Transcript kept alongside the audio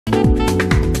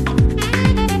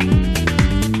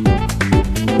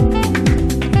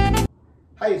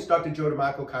Dr.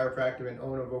 DeMarco, chiropractor and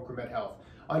owner of OcraMed Health.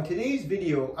 On today's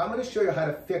video, I'm going to show you how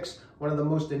to fix one of the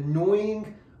most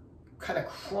annoying kind of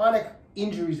chronic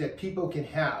injuries that people can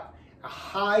have, a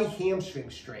high hamstring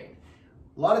strain.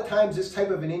 A lot of times this type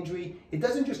of an injury, it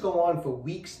doesn't just go on for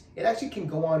weeks, it actually can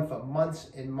go on for months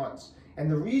and months. And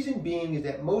the reason being is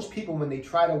that most people, when they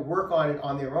try to work on it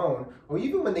on their own, or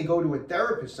even when they go to a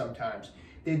therapist sometimes,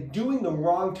 they're doing the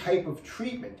wrong type of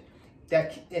treatment.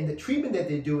 And the treatment that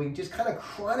they're doing just kind of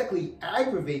chronically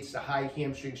aggravates the high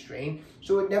hamstring strain,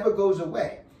 so it never goes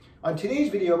away. On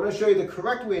today's video, I'm going to show you the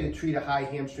correct way to treat a high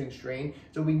hamstring strain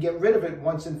so we can get rid of it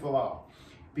once and for all.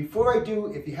 Before I do,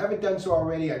 if you haven't done so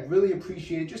already, I'd really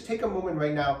appreciate it. Just take a moment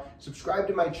right now, subscribe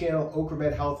to my channel,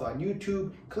 OcraMed Health on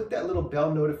YouTube, click that little bell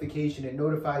notification. It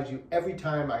notifies you every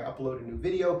time I upload a new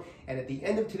video. And at the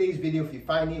end of today's video, if you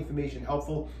find the information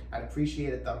helpful, I'd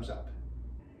appreciate a thumbs up.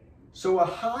 So a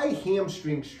high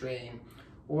hamstring strain,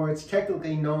 or it's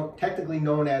technically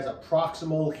known as a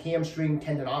proximal hamstring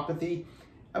tendinopathy.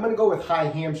 I'm going to go with high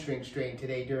hamstring strain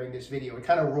today during this video. It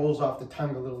kind of rolls off the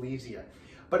tongue a little easier.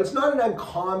 But it's not an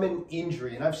uncommon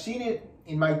injury, and I've seen it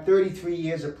in my 33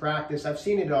 years of practice. I've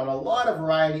seen it on a lot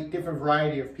of different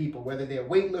variety of people, whether they're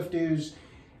weightlifters,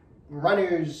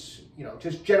 runners,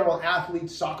 just general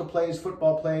athletes, soccer players,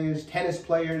 football players, tennis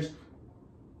players.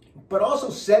 But also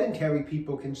sedentary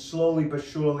people can slowly but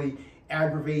surely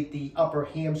aggravate the upper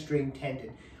hamstring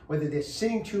tendon, whether they're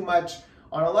sitting too much,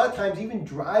 or a lot of times even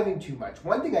driving too much.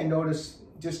 One thing I noticed,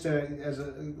 just as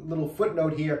a little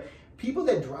footnote here, people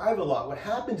that drive a lot, what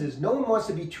happens is no one wants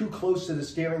to be too close to the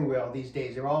steering wheel these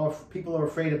days. People are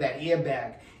afraid of that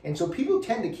airbag. And so people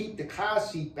tend to keep the car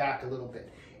seat back a little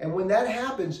bit. And when that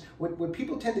happens, what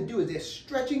people tend to do is they're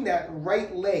stretching that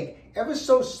right leg ever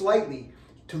so slightly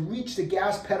to reach the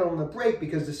gas pedal and the brake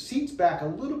because the seat's back a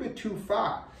little bit too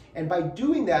far. And by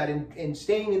doing that and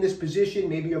staying in this position,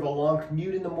 maybe you have a long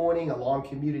commute in the morning, a long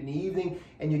commute in the evening,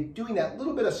 and you're doing that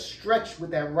little bit of stretch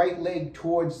with that right leg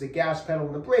towards the gas pedal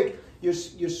and the brake, you're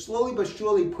slowly but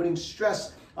surely putting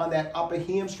stress on that upper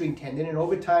hamstring tendon, and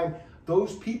over time,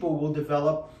 those people will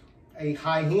develop a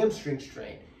high hamstring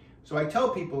strain. So I tell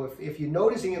people, if you're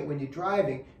noticing it when you're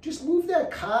driving, just move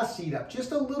that car seat up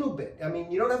just a little bit. I mean,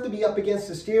 you don't have to be up against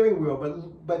the steering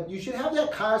wheel, but you should have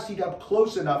that car seat up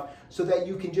close enough so that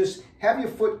you can just have your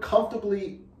foot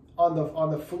comfortably on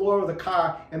the floor of the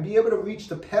car and be able to reach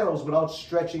the pedals without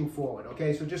stretching forward,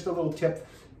 okay? So just a little tip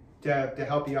to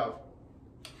help you out.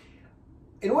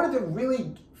 In order to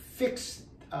really fix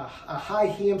a high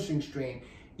hamstring strain,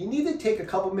 you need to take a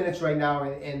couple minutes right now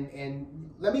and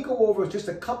let me go over just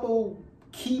a couple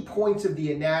key points of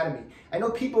the anatomy. I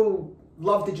know people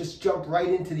love to just jump right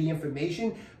into the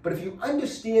information, but if you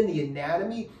understand the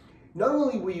anatomy, not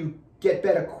only will you get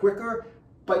better quicker,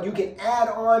 but you can add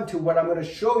on to what I'm going to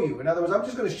show you. In other words, I'm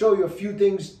just going to show you a few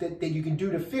things that you can do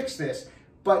to fix this.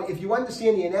 But if you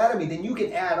understand the anatomy, then you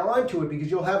can add on to it because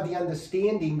you'll have the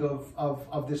understanding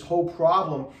of this whole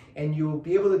problem, and you'll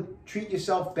be able to treat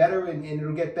yourself better and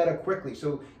it'll get better quickly.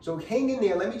 So hang in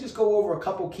there. Let me just go over a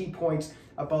couple key points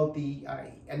about the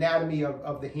anatomy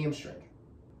of the hamstring.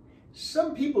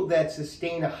 Some people that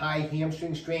sustain a high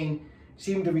hamstring strain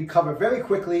seem to recover very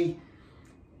quickly.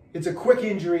 It's a quick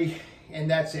injury and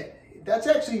that's it. That's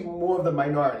actually more of the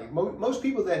minority. Most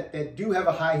people that do have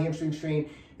a high hamstring strain,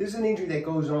 this is an injury that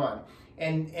goes on.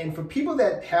 And for people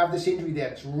that have this injury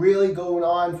that's really going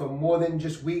on for more than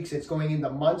just weeks, it's going into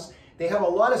months, they have a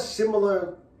lot of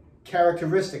similar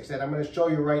characteristics that I'm going to show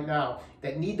you right now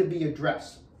that need to be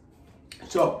addressed.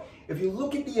 So if you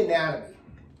look at the anatomy,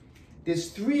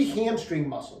 there's 3 hamstring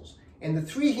muscles, and the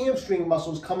 3 hamstring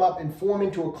muscles come up and form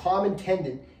into a common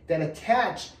tendon that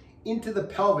attach into the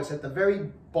pelvis at the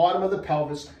very bottom of the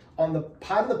pelvis on the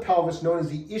part of the pelvis known as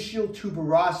the ischial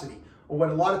tuberosity, or what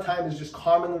a lot of times is just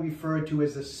commonly referred to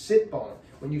as the sit bone.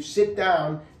 When you sit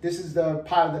down, this is the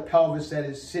part of the pelvis that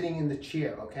is sitting in the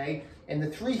chair, okay? And the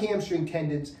 3 hamstring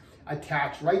tendons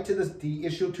attach right to the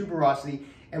ischial tuberosity.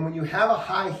 And when you have a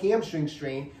high hamstring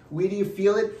strain, where do you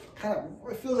feel it?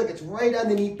 It feels like it's right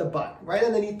underneath the butt, right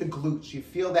underneath the glutes. You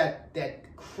feel that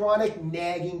chronic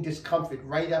nagging discomfort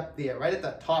right up there, right at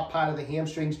the top part of the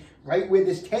hamstrings, right where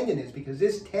this tendon is, because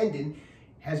this tendon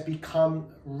has become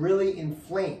really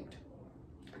inflamed.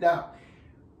 Now,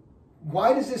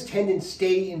 why does this tendon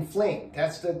stay inflamed?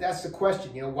 That's the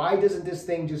question. Why doesn't this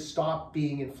thing just stop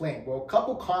being inflamed? Well, a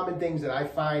couple common things that I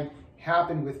find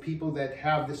happen with people that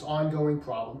have this ongoing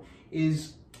problem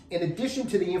is, in addition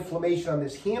to the inflammation on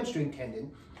this hamstring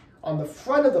tendon, on the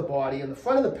front of the body, on the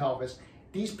front of the pelvis,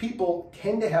 these people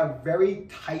tend to have very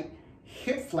tight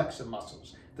hip flexor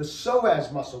muscles. The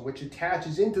psoas muscle, which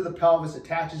attaches into the pelvis,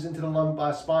 attaches into the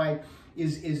lumbar spine,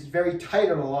 is very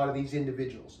tight on a lot of these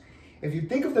individuals. If you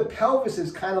think of the pelvis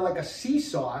as kind of like a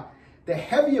seesaw, the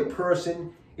heavier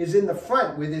person is in the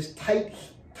front where this tight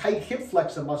hip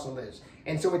flexor muscle is.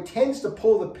 And so it tends to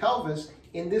pull the pelvis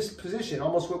in this position,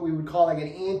 almost what we would call like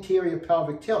an anterior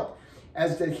pelvic tilt.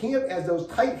 As those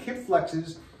tight hip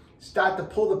flexors start to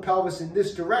pull the pelvis in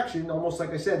this direction, almost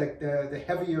like I said, the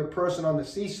heavier person on the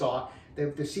seesaw,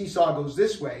 the seesaw goes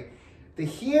this way, the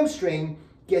hamstring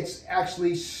gets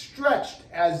actually stretched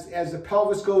as the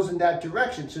pelvis goes in that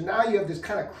direction. So now you have this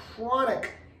kind of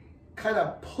chronic kind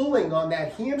of pulling on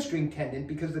that hamstring tendon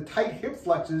because the tight hip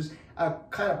flexors are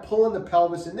kind of pulling the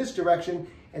pelvis in this direction,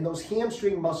 and those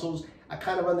hamstring muscles are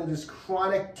kind of under this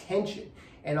chronic tension.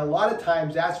 And a lot of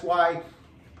times that's why,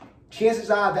 chances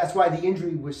are that's why the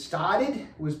injury was started,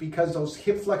 was because those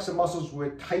hip flexor muscles were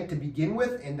tight to begin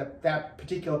with, and that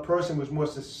particular person was more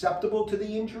susceptible to the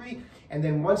injury. And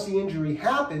then once the injury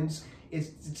happens,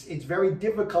 it's very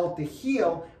difficult to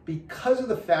heal because of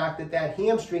the fact that that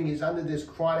hamstring is under this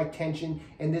chronic tension,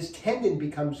 and this tendon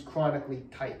becomes chronically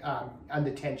tight,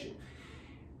 under tension.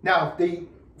 Now, the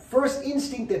first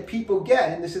instinct that people get,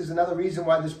 and this is another reason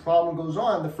why this problem goes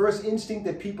on, the first instinct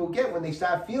that people get when they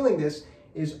start feeling this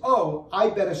is, oh, I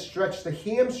better stretch the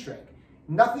hamstring.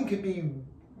 Nothing could be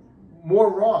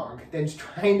more wrong than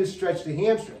trying to stretch the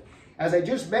hamstring. As I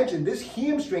just mentioned, this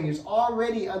hamstring is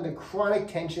already under chronic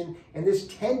tension, and this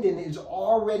tendon is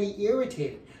already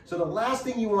irritated. So the last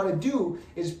thing you want to do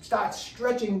is start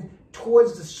stretching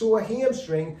towards the sore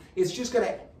hamstring. It's just going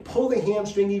to pull the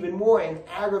hamstring even more and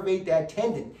aggravate that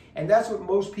tendon. And that's what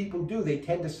most people do. They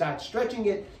tend to start stretching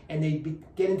it, and they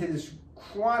get into this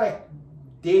chronic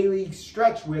daily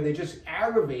stretch where they're just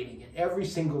aggravating it every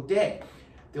single day.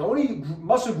 The only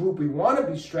muscle group we want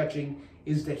to be stretching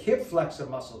is the hip flexor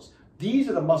muscles. These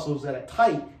are the muscles that are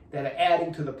tight that are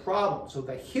adding to the problem. So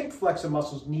the hip flexor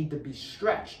muscles need to be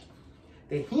stretched.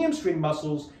 The hamstring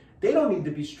muscles, they don't need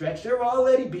to be stretched. They're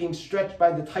already being stretched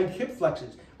by the tight hip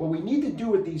flexors. What we need to do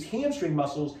with these hamstring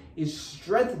muscles is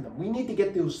strengthen them. We need to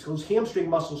get those hamstring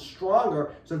muscles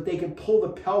stronger so that they can pull the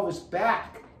pelvis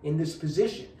back in this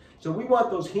position. So we want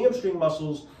those hamstring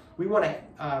muscles, we want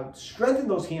to strengthen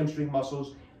those hamstring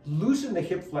muscles, loosen the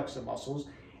hip flexor muscles.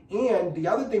 And the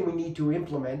other thing we need to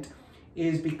implement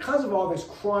is, because of all this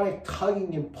chronic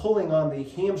tugging and pulling on the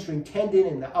hamstring tendon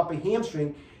and the upper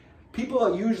hamstring, people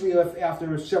are usually,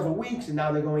 after several weeks, and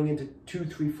now they're going into 2,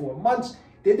 3, 4 months,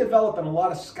 they're developing a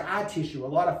lot of scar tissue, a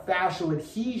lot of fascial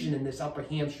adhesion in this upper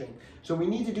hamstring. So we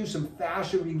need to do some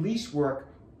fascial release work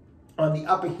on the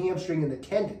upper hamstring and the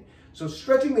tendon. So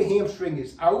stretching the hamstring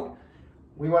is out.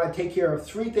 We want to take care of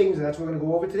 3 things, and that's what we're going to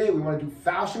go over today. We want to do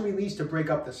fascial release to break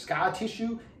up the scar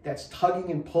tissue that's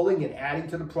tugging and pulling and adding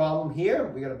to the problem here.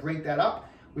 We're going to break that up.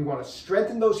 We want to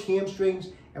strengthen those hamstrings,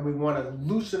 and we want to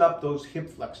loosen up those hip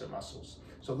flexor muscles.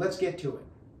 So let's get to it.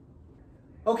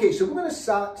 Okay, so we're going to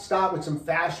start with some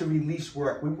fascial release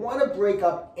work. We want to break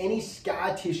up any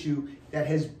scar tissue that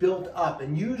has built up.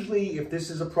 And usually, if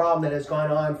this is a problem that has gone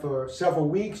on for several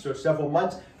weeks or several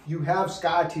months, you have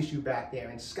scar tissue back there.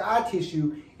 And scar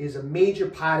tissue is a major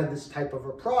part of this type of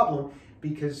a problem,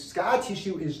 because scar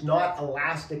tissue is not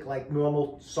elastic like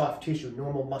normal soft tissue,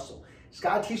 normal muscle.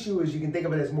 Scar tissue is, you can think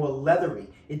of it as more leathery.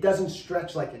 It doesn't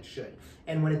stretch like it should.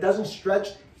 And when it doesn't stretch,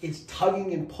 it's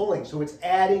tugging and pulling. So it's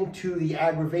adding to the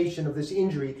aggravation of this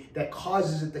injury that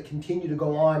causes it to continue to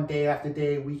go on day after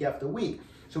day, week after week.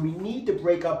 So we need to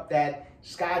break up that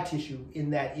scar tissue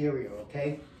in that area,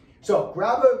 okay? So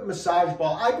grab a massage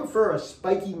ball. I prefer a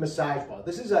spiky massage ball.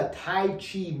 This is a Tai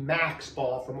Chi Max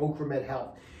ball from OcraMed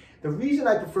Health. The reason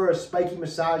I prefer a spiky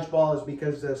massage ball is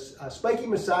because a spiky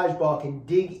massage ball can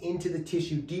dig into the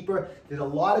tissue deeper. There's a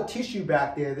lot of tissue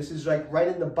back there. This is like right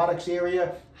in the buttocks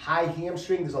area, high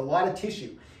hamstring. There's a lot of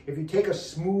tissue. If you take a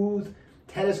smooth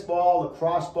tennis ball,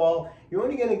 lacrosse ball, you're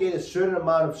only going to get a certain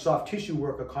amount of soft tissue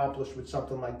work accomplished with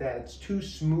something like that. It's too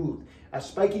smooth. A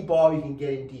spiky ball, you can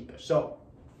get in deeper. So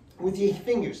with your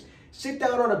fingers, sit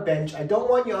down on a bench. I don't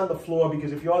want you on the floor,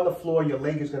 because if you're on the floor, your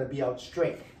leg is going to be out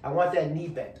straight. I want that knee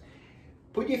bent.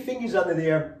 Put your fingers under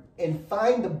there and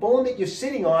find the bone that you're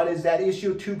sitting on is that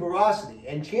ischial-tuberosity.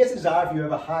 And chances are, if you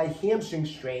have a high hamstring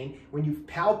strain, when you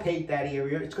palpate that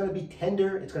area, it's going to be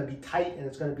tender, it's going to be tight, and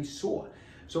it's going to be sore.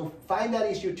 So find that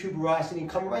ischial-tuberosity and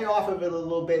come right off of it a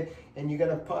little bit, and you're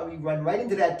going to probably run right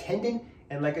into that tendon.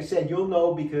 And like I said, you'll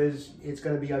know because it's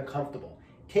going to be uncomfortable.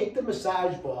 Take the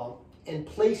massage ball and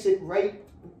place it right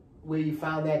where you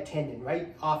found that tendon,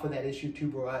 right off of that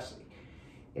ischial-tuberosity.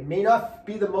 It may not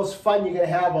be the most fun you're going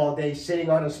to have all day sitting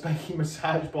on a spiky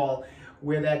massage ball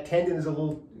where that tendon is a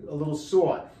little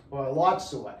sore or a lot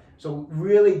sore. So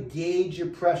really gauge your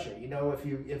pressure. You know, if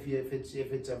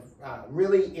it's a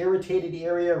really irritated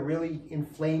area, really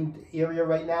inflamed area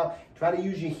right now, try to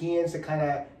use your hands to kind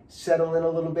of settle in a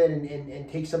little bit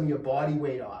and take some of your body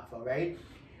weight off, all right?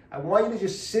 I want you to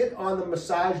just sit on the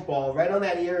massage ball right on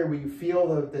that area where you feel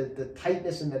the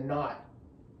tightness and the knot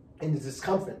and the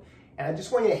discomfort. And I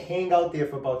just want you to hang out there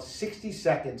for about 60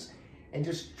 seconds and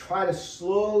just try to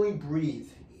slowly breathe.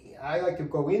 I like to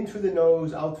go in through the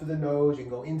nose, out through the nose. You can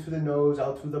go in through the nose,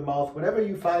 out through the mouth, whatever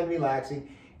you find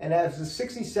relaxing. And as the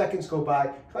 60 seconds go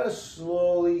by, try to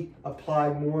slowly apply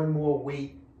more and more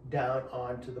weight down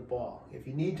onto the ball. If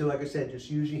you need to, like I said,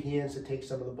 just use your hands to take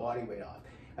some of the body weight off.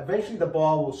 Eventually the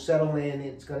ball will settle in.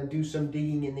 It's going to do some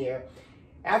digging in there.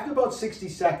 After about 60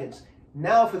 seconds,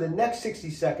 now for the next 60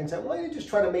 seconds, I want you to just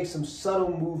try to make some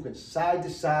subtle movements, side to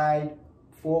side,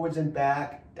 forwards and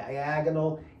back,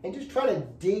 diagonal, and just try to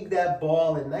dig that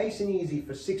ball in nice and easy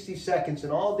for 60 seconds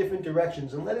in all different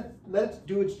directions, and let it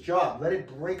do its job. Let it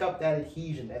break up that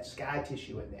adhesion, that scar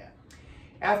tissue in there.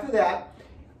 After that,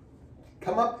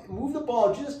 come up, move the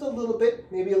ball just a little bit,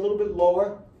 maybe a little bit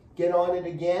lower, get on it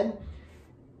again.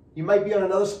 You might be on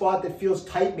another spot that feels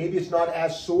tight. Maybe it's not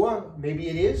as sore, maybe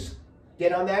it is.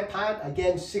 Get on that part,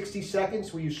 again, 60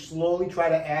 seconds where you slowly try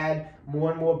to add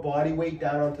more and more body weight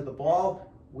down onto the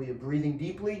ball, where you're breathing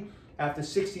deeply. After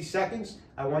 60 seconds,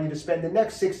 I want you to spend the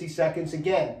next 60 seconds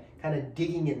again, kind of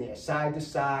digging in there, side to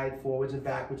side, forwards and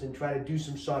backwards, and try to do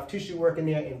some soft tissue work in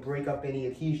there and break up any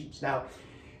adhesions. Now,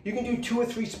 you can do 2 or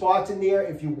 3 spots in there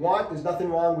if you want. There's nothing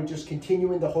wrong with just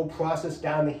continuing the whole process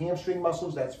down the hamstring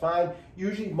muscles. That's fine.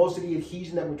 Usually, most of the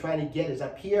adhesion that we're trying to get is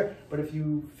up here, but if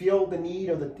you feel the need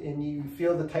and you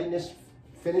feel the tightness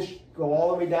finish, go all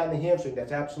the way down the hamstring.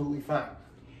 That's absolutely fine.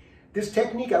 This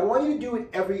technique, I want you to do it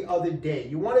every other day.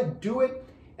 You want to do it,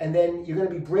 and then you're going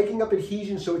to be breaking up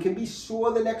adhesion, so it can be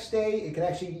sore the next day. It can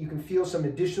actually, you can feel some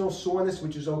additional soreness,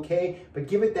 which is okay, but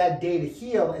give it that day to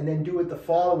heal, and then do it the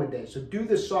following day. So do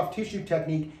this soft tissue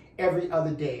technique every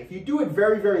other day. If you do it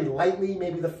very, very lightly,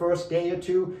 maybe the first day or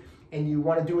 2, and you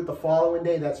want to do it the following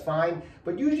day, that's fine.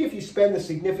 But usually if you spend a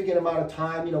significant amount of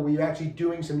time, you know, where you're actually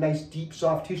doing some nice deep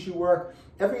soft tissue work,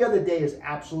 every other day is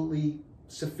absolutely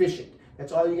sufficient.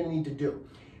 That's all you're going to need to do.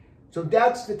 So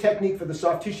that's the technique for the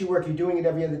soft tissue work. You're doing it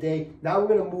every other day. Now we're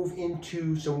going to move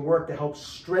into some work to help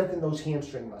strengthen those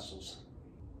hamstring muscles.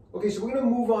 Okay, so we're going to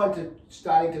move on to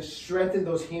starting to strengthen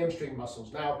those hamstring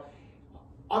muscles. Now,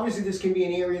 obviously this can be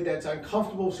an area that's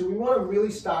uncomfortable, so we want to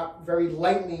really start very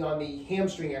lightly on the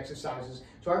hamstring exercises.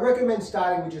 So I recommend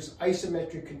starting with just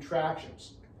isometric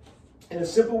contractions. And a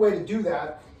simple way to do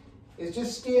that is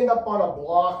just stand up on a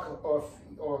block or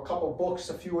a couple books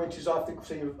a few inches off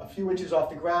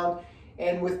the ground,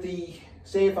 and with the,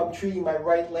 say if I'm treating my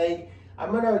right leg,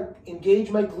 I'm going to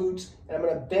engage my glutes and I'm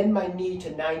going to bend my knee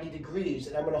to 90 degrees,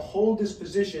 and I'm going to hold this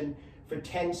position for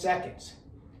 10 seconds.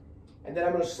 And then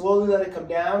I'm going to slowly let it come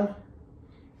down,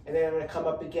 and then I'm going to come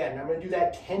up again. I'm going to do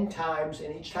that 10 times,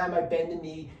 and each time I bend the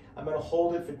knee, I'm going to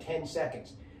hold it for 10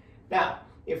 seconds. Now,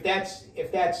 if that's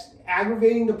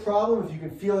aggravating the problem, if you can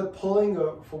feel it pulling,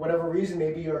 or for whatever reason,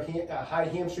 maybe your high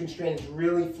hamstring strain is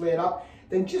really flared up,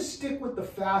 then just stick with the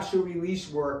fascial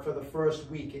release work for the first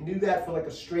week and do that for like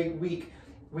a straight week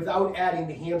without adding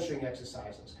the hamstring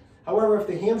exercises. However,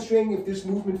 if this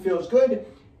movement feels good,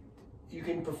 you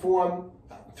can perform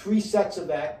 3 sets of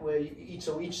that, where each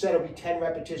set will be 10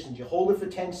 repetitions. You hold it for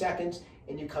 10 seconds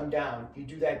and you come down. You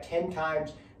do that 10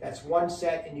 times, that's 1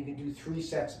 set, and you can do 3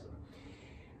 sets of them.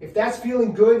 If that's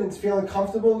feeling good and it's feeling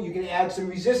comfortable, you can add some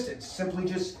resistance. Simply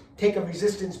just take a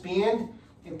resistance band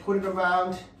and put it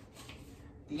around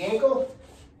the ankle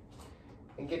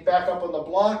and get back up on the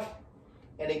block.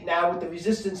 And now with the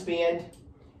resistance band,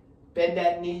 bend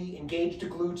that knee, engage the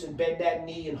glutes, and bend that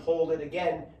knee and hold it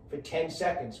again for 10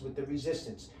 seconds with the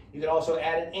resistance. You can also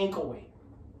add an ankle weight.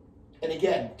 And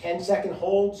again, 10-second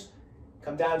holds,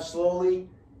 come down slowly,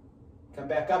 come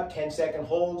back up, 10-second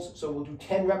holds. So we'll do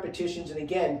 10 repetitions, and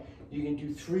again, you can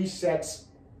do 3 sets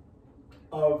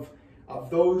of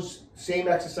those same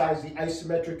exercises, the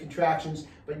isometric contractions,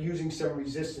 but using some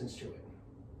resistance to it.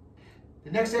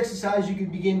 The next exercise you can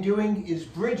begin doing is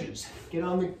bridges. Get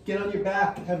on your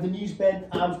back, have the knees bent,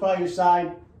 arms by your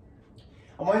side.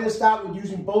 I want you to start with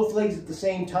using both legs at the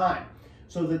same time,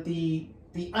 so that the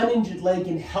uninjured leg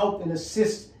can help and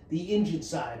assist the injured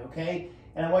side, okay?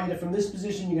 And I want you to, from this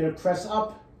position, you're going to press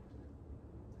up.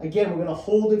 Again, we're going to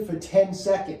hold it for 10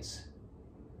 seconds.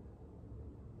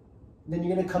 Then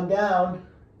you're going to come down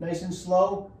nice and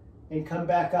slow and come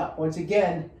back up. Once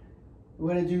again,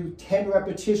 we're going to do 10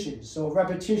 repetitions. So a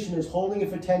repetition is holding it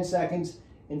for 10 seconds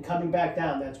and coming back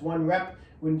down. That's 1 rep.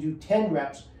 We're going to do 10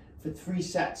 reps for 3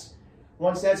 sets.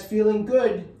 Once that's feeling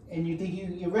good and you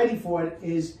think you're ready for it,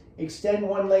 is extend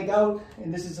one leg out,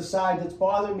 and this is the side that's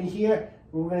bothering me here.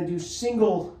 We're going to do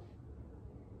single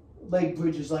leg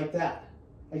bridges like that.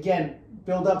 Again,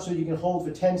 build up so you can hold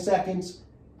for 10 seconds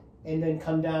and then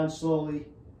come down slowly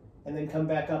and then come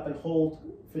back up and hold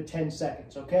for 10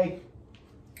 seconds, okay?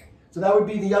 So that would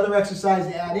be the other exercise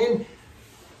to add in.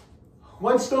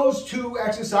 Once those two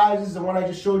exercises, the one I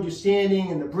just showed you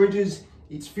standing and the bridges,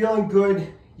 it's feeling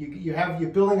good, you're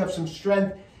building up some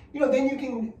strength, then you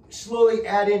can slowly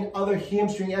add in other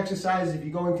hamstring exercises. If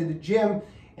you're going to the gym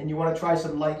and you want to try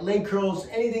some light leg curls,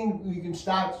 anything, you can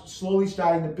start slowly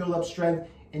starting to build up strength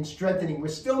and strengthening. We're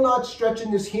still not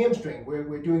stretching this hamstring.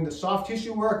 We're doing the soft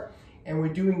tissue work and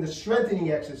we're doing the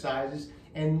strengthening exercises,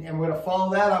 and we're going to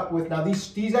follow that up with, now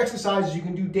these exercises you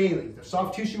can do daily. The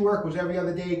soft tissue work was every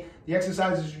other day. The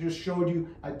exercises I just showed you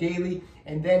are daily,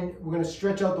 and then we're going to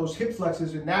stretch out those hip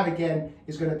flexors, and that again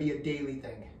is going to be a daily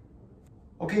thing.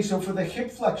 Okay, so for the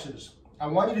hip flexors, I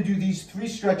want you to do these 3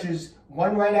 stretches,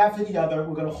 one right after the other.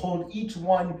 We're going to hold each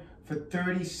one for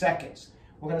 30 seconds.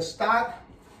 We're going to start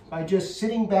by just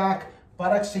sitting back,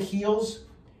 buttocks to heels,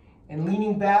 and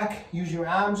leaning back. Use your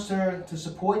arms to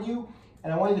support you.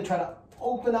 And I want you to try to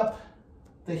open up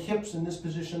the hips in this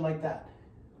position like that.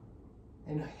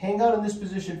 And hang out in this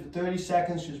position for 30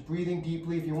 seconds, just breathing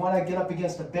deeply. If you want to get up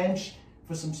against a bench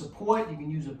for some support, you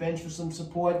can use a bench for some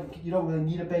support. You don't really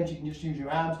need a bench, you can just use your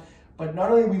arms. But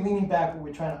not only are we leaning back, but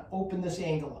we're trying to open this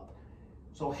angle up.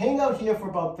 So hang out here for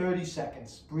about 30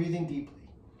 seconds, breathing deeply.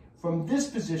 From this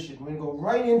position, we're going to go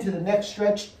right into the next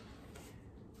stretch.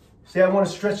 Say I want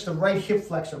to stretch the right hip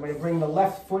flexor. I'm going to bring the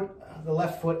left foot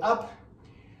up.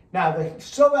 Now the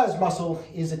psoas muscle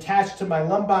is attached to my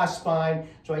lumbar spine,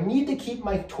 so I need to keep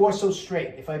my torso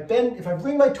straight. If I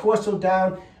bring my torso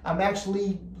down, I'm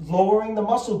actually lowering the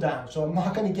muscle down, so I'm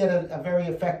not going to get a very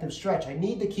effective stretch. I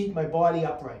need to keep my body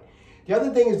upright. The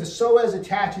other thing is the psoas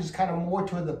attaches kind of more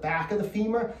toward the back of the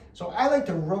femur, so I like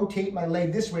to rotate my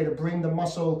leg this way to bring the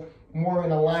muscle more in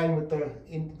line with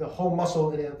the whole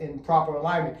muscle in proper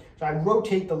alignment. So I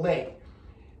rotate the leg,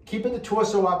 keeping the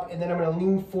torso up, and then I'm going to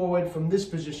lean forward from this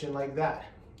position like that.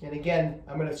 And again,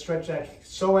 I'm going to stretch that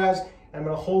psoas, and I'm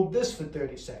going to hold this for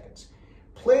 30 seconds.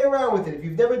 Play around with it. If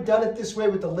you've never done it this way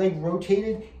with the leg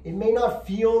rotated, it may not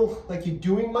feel like you're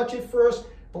doing much at first,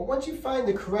 but once you find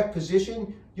the correct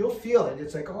position, you'll feel it.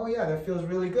 It's like, oh yeah, that feels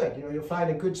really good. You'll find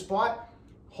a good spot,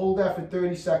 hold that for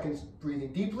 30 seconds,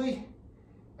 breathing deeply,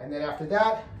 and then after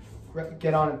that,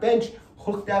 get on a bench,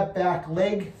 hook that back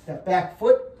leg, that back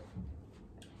foot,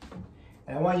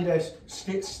 and I want you to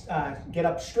get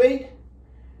up straight,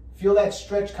 feel that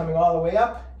stretch coming all the way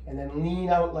up, and then lean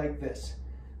out like this.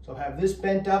 So have this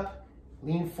bent up,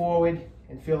 lean forward,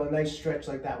 and feel a nice stretch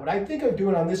like that. What I think of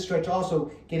doing on this stretch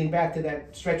also, getting back to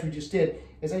that stretch we just did,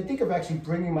 is I think of actually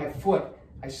bringing my foot,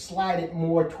 I slide it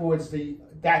more towards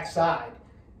that side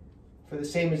for the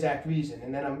same exact reason.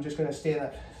 And then I'm just gonna sit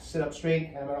up straight,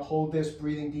 and I'm gonna hold this,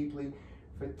 breathing deeply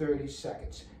for 30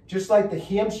 seconds. Just like the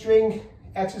hamstring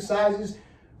exercises,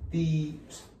 the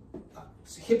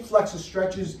hip flexor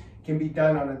stretches can be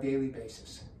done on a daily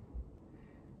basis.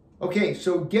 Okay,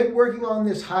 so get working on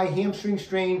this high hamstring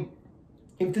strain.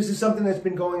 If this is something that's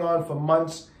been going on for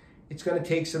months, it's going to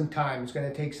take some time. It's going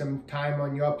to take some time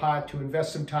on your part to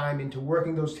invest some time into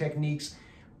working those techniques.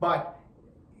 But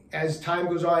as time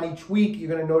goes on each week, you're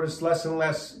going to notice less and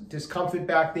less discomfort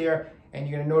back there, and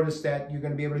you're going to notice that you're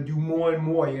going to be able to do more and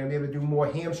more. You're going to be able to do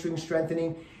more hamstring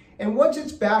strengthening. And once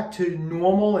it's back to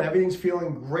normal and everything's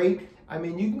feeling great, I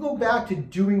mean, you can go back to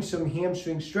doing some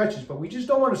hamstring stretches, but we just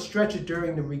don't want to stretch it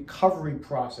during the recovery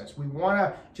process. We want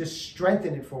to just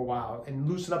strengthen it for a while and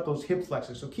loosen up those hip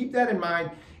flexors. So keep that in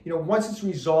mind. Once it's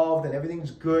resolved and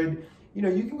everything's good, you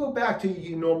can go back to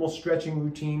your normal stretching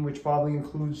routine, which probably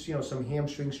includes, some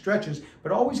hamstring stretches,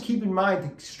 but always keep in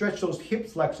mind to stretch those hip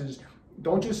flexors.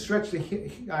 Don't just stretch the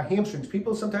hamstrings.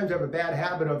 People sometimes have a bad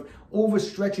habit of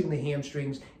overstretching the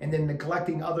hamstrings and then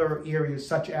neglecting other areas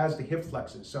such as the hip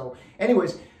flexors. So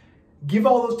anyways, give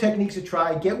all those techniques a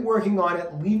try. Get working on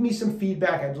it. Leave me some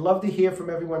feedback. I'd love to hear from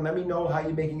everyone. Let me know how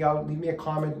you're making out. Leave me a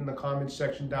comment in the comments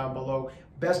section down below.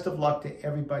 Best of luck to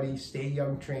everybody. Stay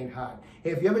young, train hard. Hey,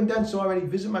 if you haven't done so already,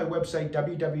 visit my website,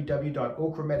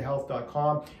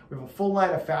 www.OcraMedHealth.com. We have a full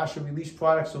line of fascial release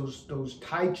products. Those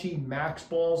Tai Chi Max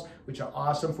balls, which are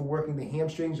awesome for working the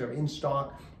hamstrings, are in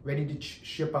stock, ready to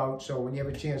ship out. So when you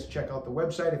have a chance, check out the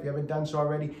website. If you haven't done so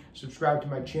already, subscribe to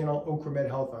my channel, OcraMed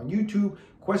Health on YouTube.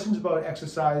 Questions about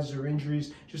exercises or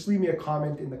injuries, just leave me a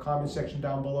comment in the comment section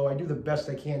down below. I do the best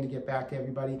I can to get back to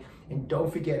everybody. And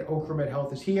don't forget, OcraMed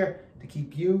Health is here to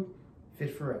keep you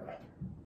fit forever.